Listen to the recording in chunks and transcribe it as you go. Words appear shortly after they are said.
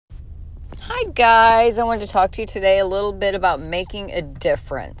Hi guys, I wanted to talk to you today a little bit about making a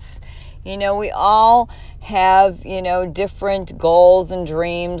difference. We all have, different goals and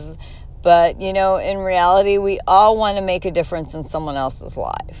dreams, but, in reality, we all want to make a difference in someone else's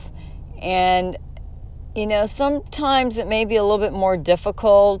life. And, sometimes it may be a little bit more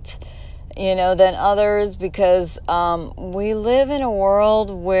difficult, than others because we live in a world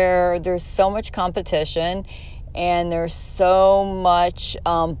where there's so much competition and there's so much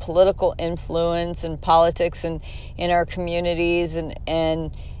political influence and politics in our communities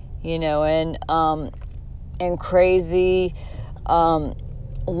and crazy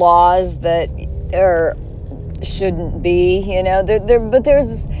laws that shouldn't be. But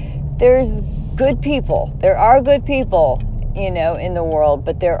there's good people. There are good people, in the world,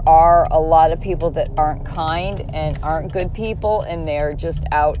 but there are a lot of people that aren't kind and aren't good people, and they're just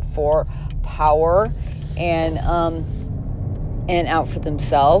out for power and out for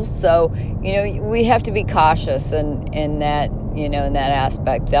themselves. So, we have to be cautious in that, in that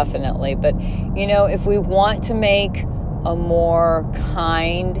aspect, definitely. But, if we want to make a more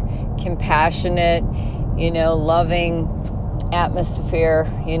kind, compassionate, loving atmosphere,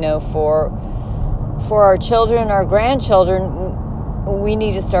 for our children, our grandchildren, we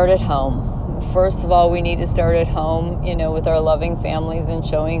need to start at home. First of all, we need to start at home, with our loving families and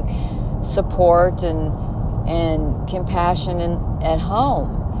showing support and compassion at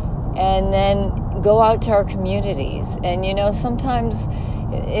home, and then go out to our communities. And sometimes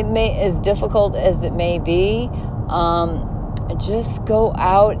it may, as difficult as it may be, just go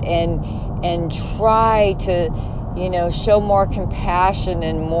out and try to show more compassion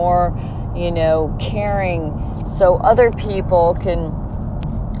and more caring, so other people can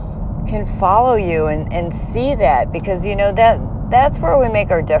follow you and see that, because that's where we make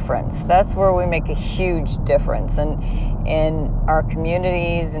our difference. That's where we make a huge difference in our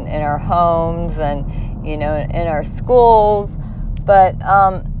communities and in our homes and, in our schools. But,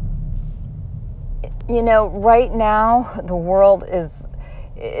 right now the world it's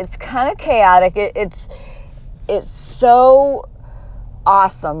kind of chaotic. It's so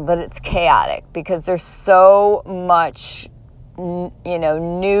awesome, but it's chaotic because there's so much,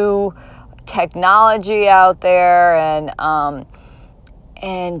 new technology out there,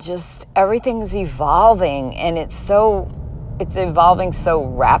 and just everything's evolving, and it's evolving so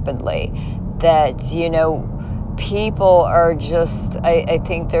rapidly that people are just, I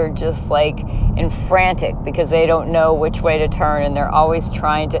think they're just like in frantic because they don't know which way to turn, and they're always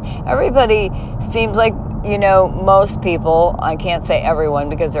trying to. Everybody seems like, most people, I can't say everyone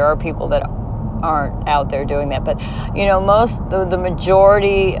because there are people that aren't out there doing that, but the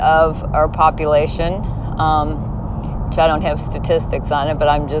majority of our population, which I don't have statistics on it, but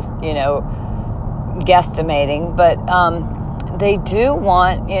I'm just guesstimating, but they do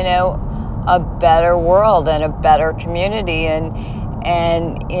want a better world and a better community and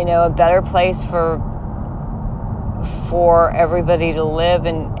a better place for everybody to live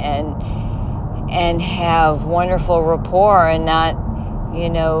and have wonderful rapport and not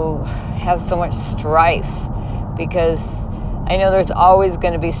have so much strife, because I know there's always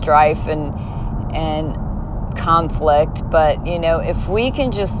going to be strife and conflict, but if we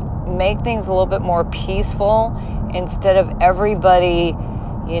can just make things a little bit more peaceful instead of everybody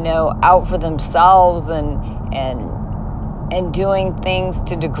out for themselves and doing things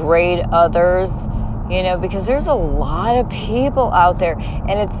to degrade others, because there's a lot of people out there,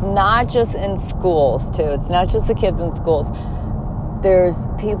 and it's not just in schools too. It's not just the kids in schools. There's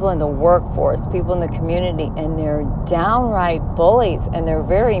people in the workforce, people in the community, and they're downright bullies, and they're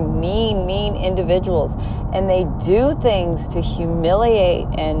very mean individuals, and they do things to humiliate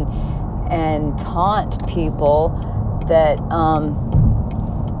and taunt people that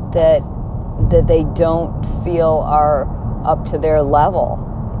they don't feel are up to their level.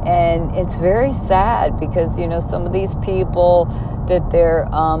 And it's very sad because, some of these people that they're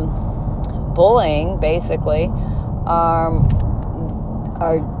bullying basically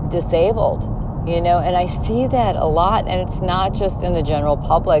are disabled, and I see that a lot. And it's not just in the general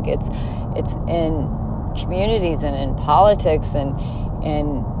public, it's in communities and in politics and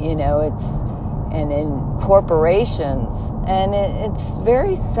and in corporations. And it's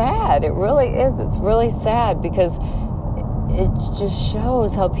very sad. It really is. It's really sad because it just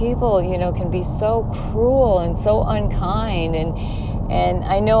shows how people, can be so cruel and so unkind. And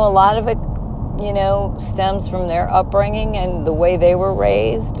I know a lot of it, stems from their upbringing and the way they were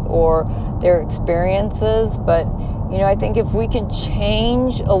raised or their experiences. But, I think if we can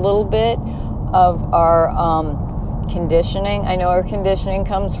change a little bit of our conditioning. I know our conditioning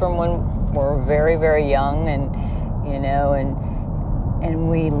comes from when we're very, very young and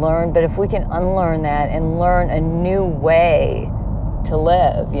we learn, but if we can unlearn that and learn a new way to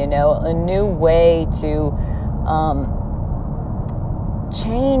live, a new way to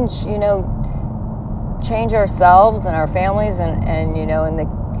change ourselves and our families and in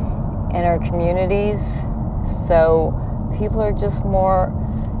our communities, so people are just more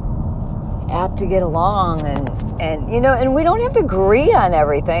apt to get along and we don't have to agree on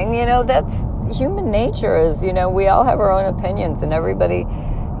everything. That's human nature. Is we all have our own opinions, and everybody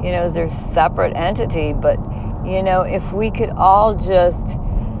is their separate entity. But if we could all just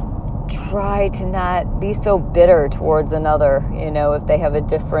try to not be so bitter towards another, if they have a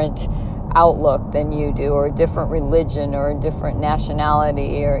different outlook than you do, or a different religion, or a different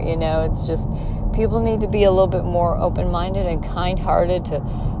nationality, or it's just, people need to be a little bit more open-minded and kind-hearted to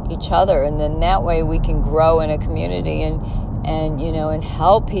each other, and then that way we can grow in a community and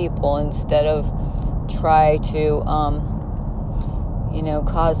help people, instead of try to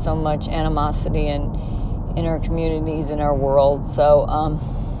cause so much animosity in our communities, in our world. So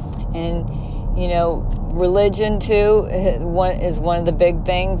religion too is one of the big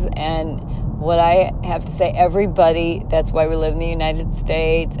things. And what I have to say, everybody, that's why we live in the United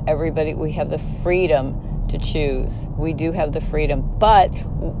States, everybody, we have the freedom to choose. We do have the freedom, but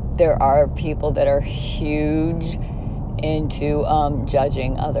there are people that are huge into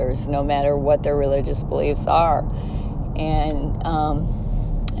judging others, no matter what their religious beliefs are, and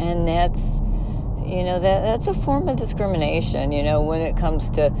that's that's a form of discrimination. When it comes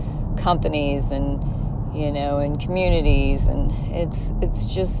to companies and and communities, and it's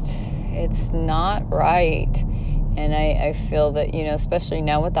not right. And I feel that, especially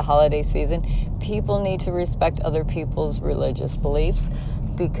now with the holiday season, people need to respect other people's religious beliefs,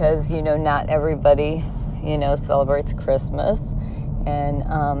 because, not everybody, celebrates Christmas, and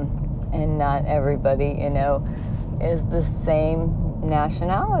not everybody, is the same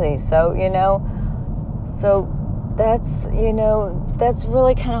nationality. So, so that's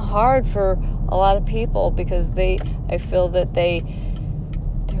really kind of hard for a lot of people, because I feel that they're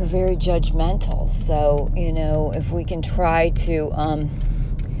very judgmental. So, if we can try to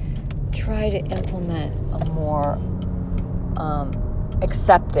implement a more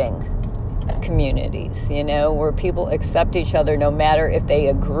accepting communities, where people accept each other no matter if they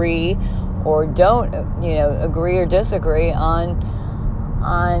agree or don't, agree or disagree on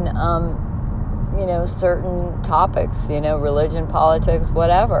certain topics, religion, politics,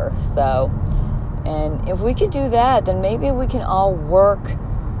 whatever. So, and if we could do that, then maybe we can all work,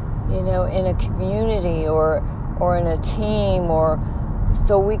 in a community or in a team, or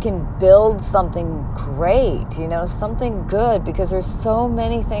so we can build something great, something good, because there's so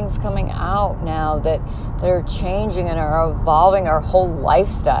many things coming out now that are changing and are evolving our whole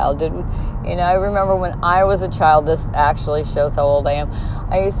lifestyle. I remember when I was a child, this actually shows how old I am.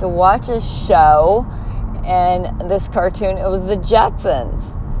 I used to watch a show, and this cartoon, it was the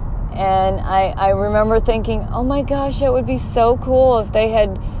Jetsons. And I remember thinking, oh my gosh, that would be so cool if they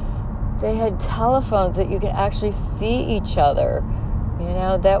had telephones that you could actually see each other.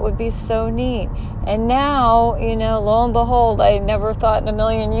 That would be so neat. And now, lo and behold, I never thought in a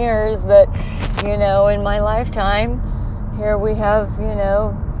million years that, in my lifetime, here we have,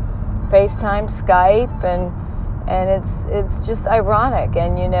 FaceTime, Skype, and it's just ironic.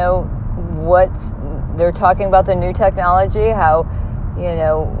 And, they're talking about the new technology, how,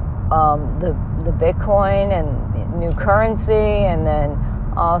 the Bitcoin and new currency, and then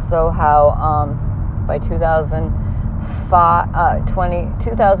also how by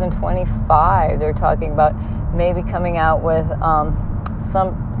 2025 they're talking about maybe coming out with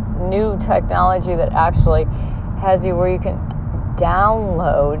some new technology that actually has you where you can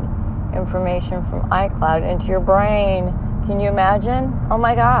download information from iCloud into your brain. Can you imagine? Oh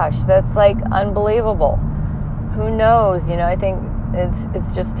my gosh, that's like unbelievable. Who knows? I think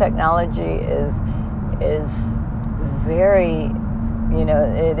it's just technology is very,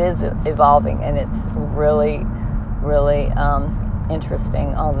 it is evolving, and it's really, really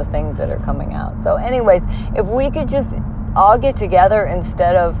interesting, all the things that are coming out. So anyways, if we could just all get together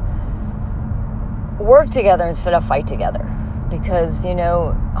instead of work together instead of fight together, because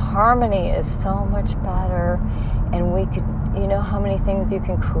harmony is so much better, and we could, how many things you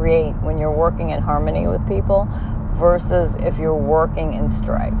can create when you're working in harmony with people versus if you're working in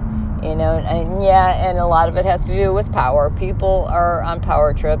strife. And a lot of it has to do with power. People are on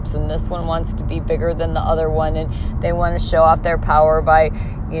power trips, and this one wants to be bigger than the other one, and they want to show off their power by,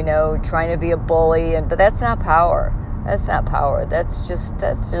 trying to be a bully. But that's not power. That's not power. That's just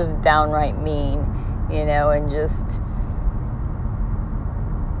downright mean, and just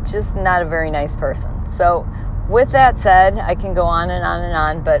not a very nice person. So with that said, I can go on and on and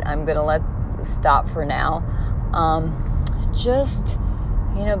on, but I'm going to stop for now. Just,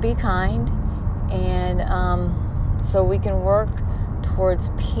 be kind, and so we can work towards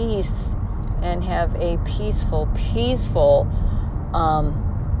peace and have a peaceful,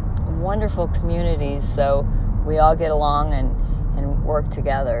 wonderful communities, so we all get along and work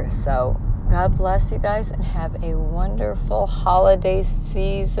together. So God bless you guys, and have a wonderful holiday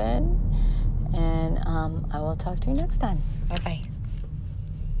season, and I will talk to you next time. Bye-bye.